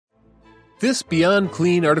This Beyond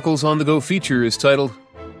Clean Articles on the Go feature is titled,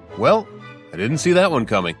 Well, I Didn't See That One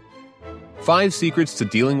Coming. 5 Secrets to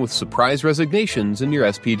Dealing with Surprise Resignations in Your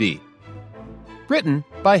SPD. Written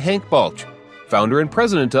by Hank Balch, founder and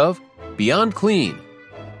president of Beyond Clean.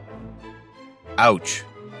 Ouch.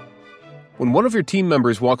 When one of your team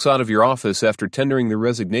members walks out of your office after tendering their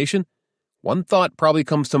resignation, one thought probably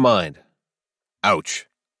comes to mind. Ouch.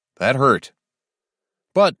 That hurt.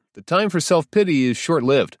 But the time for self-pity is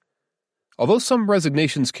short-lived. Although some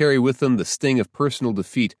resignations carry with them the sting of personal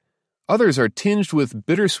defeat, others are tinged with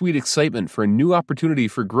bittersweet excitement for a new opportunity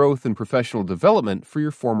for growth and professional development for your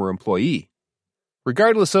former employee.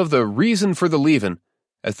 Regardless of the reason for the leavin',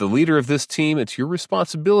 as the leader of this team, it's your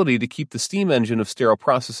responsibility to keep the steam engine of sterile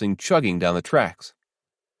processing chugging down the tracks.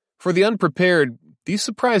 For the unprepared, these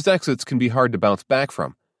surprised exits can be hard to bounce back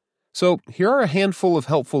from. So here are a handful of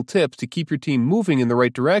helpful tips to keep your team moving in the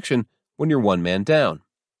right direction when you're one man down.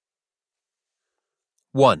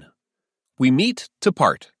 1. We meet to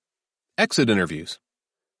part. Exit interviews.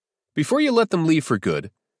 Before you let them leave for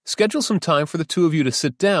good, schedule some time for the two of you to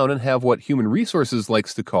sit down and have what Human Resources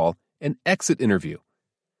likes to call an exit interview.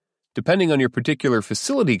 Depending on your particular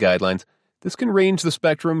facility guidelines, this can range the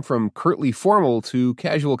spectrum from curtly formal to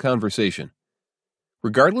casual conversation.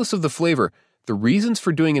 Regardless of the flavor, the reasons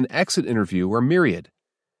for doing an exit interview are myriad.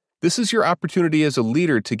 This is your opportunity as a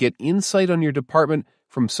leader to get insight on your department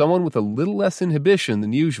from someone with a little less inhibition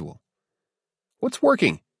than usual. What's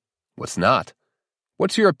working? What's not?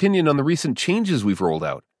 What's your opinion on the recent changes we've rolled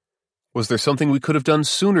out? Was there something we could have done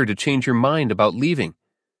sooner to change your mind about leaving?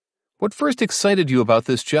 What first excited you about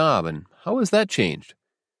this job, and how has that changed?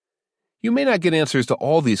 You may not get answers to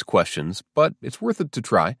all these questions, but it's worth it to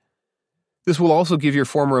try. This will also give your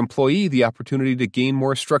former employee the opportunity to gain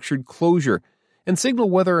more structured closure and signal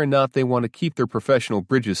whether or not they want to keep their professional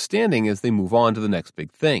bridges standing as they move on to the next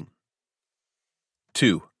big thing.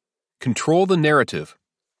 2. Control the narrative.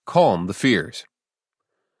 Calm the fears.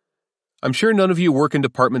 I'm sure none of you work in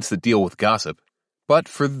departments that deal with gossip, but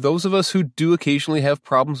for those of us who do occasionally have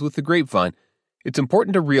problems with the grapevine, it's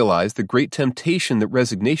important to realize the great temptation that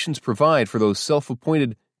resignations provide for those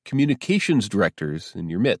self-appointed communications directors in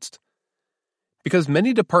your midst. Because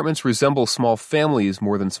many departments resemble small families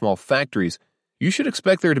more than small factories, you should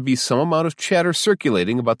expect there to be some amount of chatter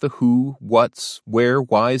circulating about the who, whats, where,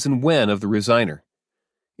 whys, and when of the resigner.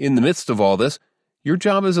 In the midst of all this, your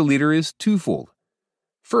job as a leader is twofold.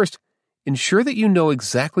 First, ensure that you know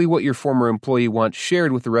exactly what your former employee wants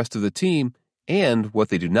shared with the rest of the team and what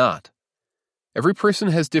they do not. Every person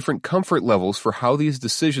has different comfort levels for how these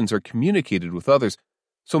decisions are communicated with others,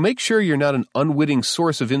 so make sure you're not an unwitting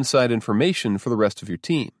source of inside information for the rest of your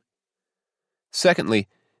team. Secondly,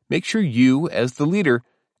 make sure you, as the leader,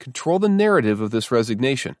 control the narrative of this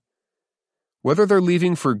resignation. Whether they're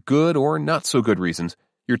leaving for good or not so good reasons,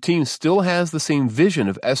 your team still has the same vision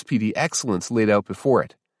of SPD excellence laid out before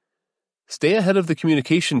it. Stay ahead of the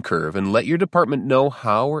communication curve and let your department know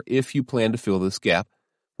how or if you plan to fill this gap,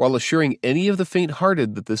 while assuring any of the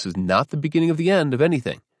faint-hearted that this is not the beginning of the end of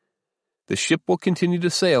anything. The ship will continue to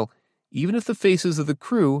sail, even if the faces of the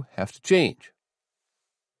crew have to change.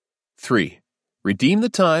 3. Redeem the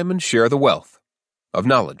time and share the wealth of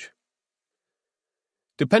knowledge.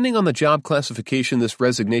 Depending on the job classification this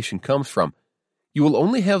resignation comes from, you will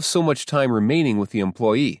only have so much time remaining with the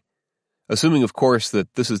employee, assuming, of course,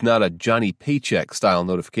 that this is not a Johnny Paycheck-style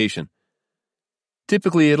notification.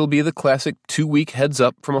 Typically, it'll be the classic 2-week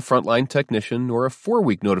heads-up from a frontline technician or a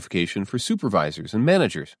 4-week notification for supervisors and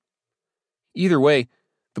managers. Either way,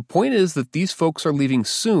 the point is that these folks are leaving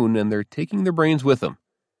soon and they're taking their brains with them.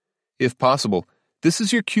 If possible, this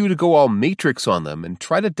is your cue to go all matrix on them and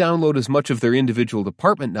try to download as much of their individual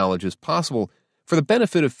department knowledge as possible for the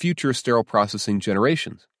benefit of future sterile processing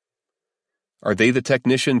generations. Are they the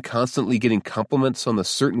technician constantly getting compliments on the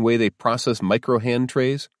certain way they process micro-hand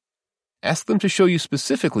trays? Ask them to show you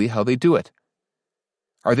specifically how they do it.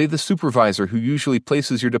 Are they the supervisor who usually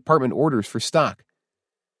places your department orders for stock?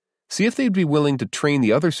 See if they'd be willing to train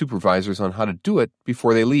the other supervisors on how to do it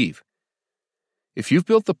before they leave. If you've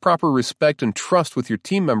built the proper respect and trust with your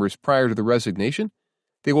team members prior to the resignation,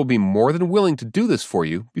 they will be more than willing to do this for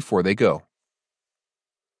you before they go.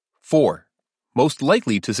 4. Most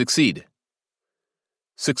likely to succeed.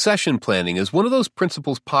 Succession planning is one of those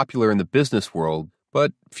principles popular in the business world,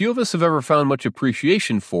 but few of us have ever found much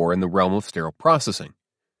appreciation for in the realm of sterile processing.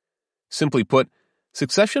 Simply put,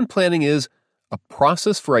 succession planning is a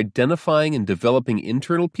process for identifying and developing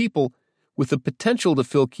internal people with the potential to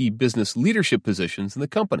fill key business leadership positions in the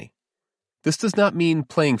company. This does not mean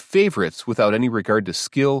playing favorites without any regard to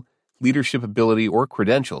skill, leadership ability, or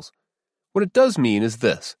credentials. What it does mean is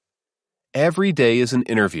this: Every day is an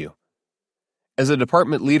interview. As a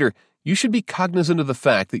department leader, you should be cognizant of the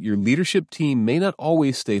fact that your leadership team may not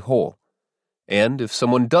always stay whole. And if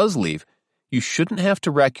someone does leave, you shouldn't have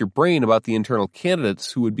to rack your brain about the internal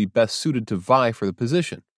candidates who would be best suited to vie for the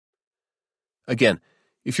position. Again,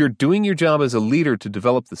 if you're doing your job as a leader to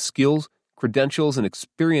develop the skills, credentials, and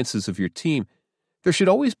experiences of your team, there should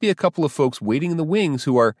always be a couple of folks waiting in the wings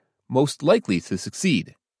who are most likely to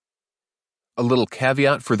succeed. A little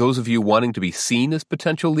caveat for those of you wanting to be seen as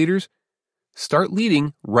potential leaders: start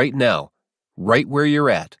leading right now, right where you're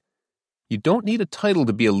at. You don't need a title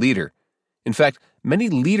to be a leader. In fact, many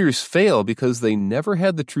leaders fail because they never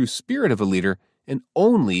had the true spirit of a leader and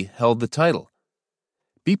only held the title.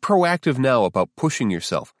 Be proactive now about pushing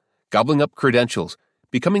yourself, gobbling up credentials,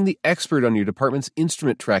 becoming the expert on your department's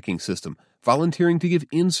instrument tracking system, volunteering to give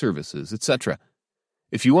in-services, etc.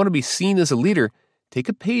 If you want to be seen as a leader, take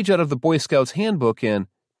a page out of the Boy Scouts handbook and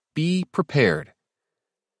be prepared.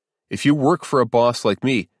 If you work for a boss like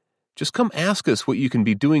me, just come ask us what you can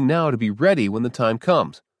be doing now to be ready when the time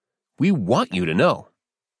comes. We want you to know.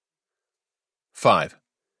 5.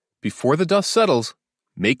 Before the dust settles,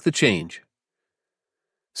 make the change.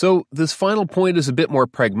 So, this final point is a bit more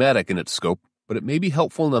pragmatic in its scope, but it may be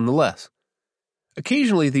helpful nonetheless.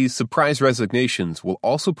 Occasionally, these surprise resignations will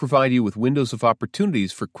also provide you with windows of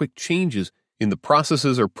opportunities for quick changes in the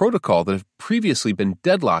processes or protocol that have previously been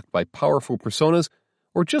deadlocked by powerful personas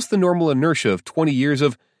or just the normal inertia of 20 years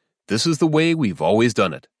of, this is the way we've always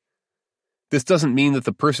done it. This doesn't mean that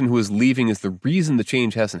the person who is leaving is the reason the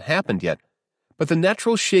change hasn't happened yet, but the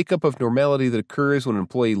natural shakeup of normality that occurs when an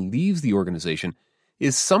employee leaves the organization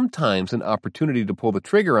is sometimes an opportunity to pull the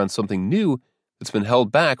trigger on something new that's been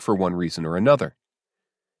held back for one reason or another.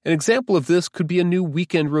 An example of this could be a new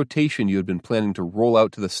weekend rotation you had been planning to roll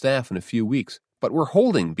out to the staff in a few weeks, but were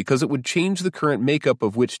holding because it would change the current makeup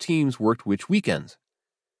of which teams worked which weekends.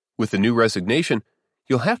 With the new resignation,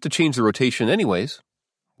 you'll have to change the rotation anyways.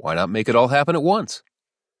 Why not make it all happen at once?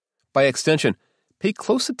 By extension, pay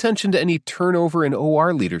close attention to any turnover in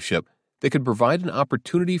OR leadership that could provide an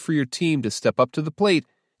opportunity for your team to step up to the plate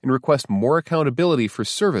and request more accountability for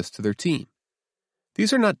service to their team.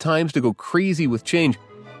 These are not times to go crazy with change,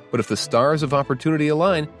 but if the stars of opportunity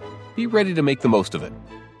align, be ready to make the most of it.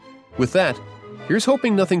 With that, here's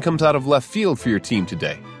hoping nothing comes out of left field for your team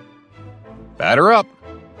today. Batter up!